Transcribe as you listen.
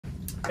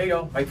Hey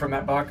y'all, Mike from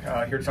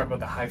MATBOCK, here to talk about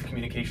the Hive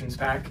Communications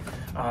Pack.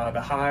 The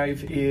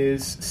Hive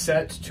is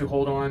set to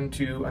hold on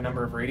to a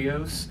number of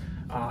radios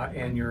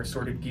and your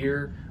assorted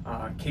gear,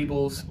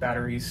 cables,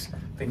 batteries,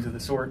 things of the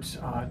sort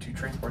to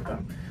transport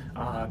them.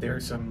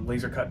 There's some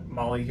laser cut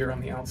MOLLE here on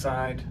the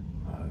outside,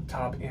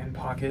 top and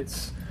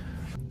pockets.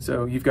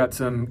 So you've got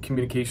some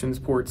communications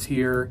ports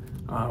here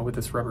with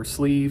this rubber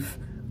sleeve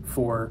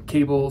for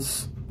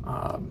cables,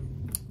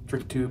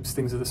 drip tubes,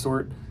 things of the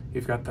sort.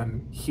 You've got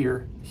them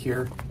here,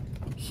 here,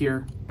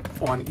 here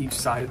on each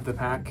side of the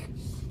pack.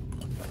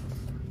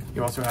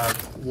 You also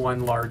have one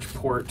large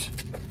port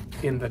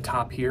in the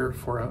top here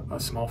for a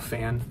small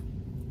fan.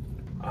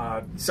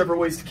 Several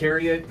ways to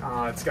carry it.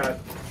 It's got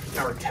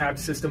our tab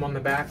system on the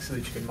back so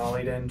that you can MOLLE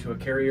it into a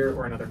carrier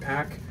or another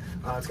pack.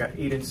 It's got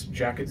 8-inch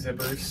jacket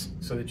zippers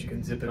so that you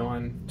can zip it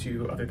on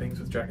to other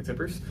things with jacket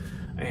zippers.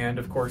 And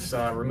of course,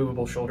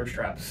 removable shoulder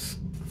straps.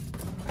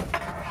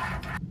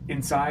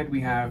 Inside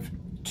we have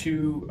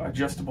 2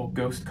 adjustable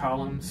ghost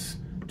columns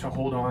to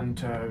hold on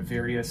to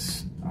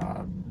various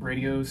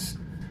radios.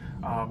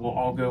 Will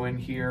all go in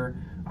here.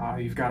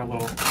 You've got a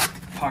little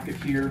pocket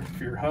here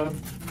for your hub.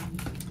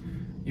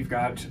 You've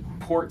got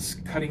ports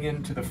cutting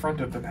into the front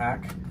of the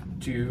pack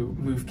to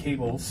move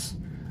cables.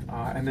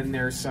 And then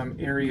there's some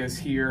areas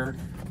here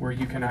where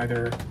you can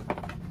either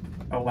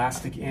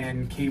elastic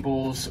in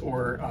cables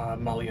or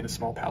MOLLE in a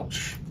small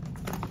pouch.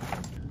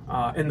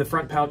 In the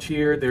front pouch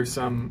here, there's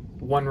some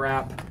one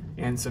wrap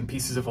and some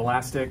pieces of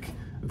elastic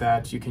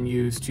that you can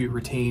use to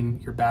retain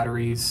your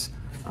batteries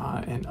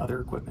and other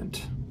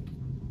equipment.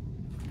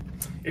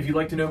 If you'd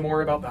like to know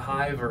more about the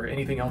Hive or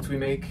anything else we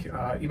make,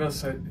 email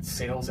us at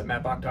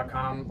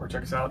sales@matbock.com or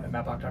check us out at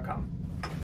matbock.com.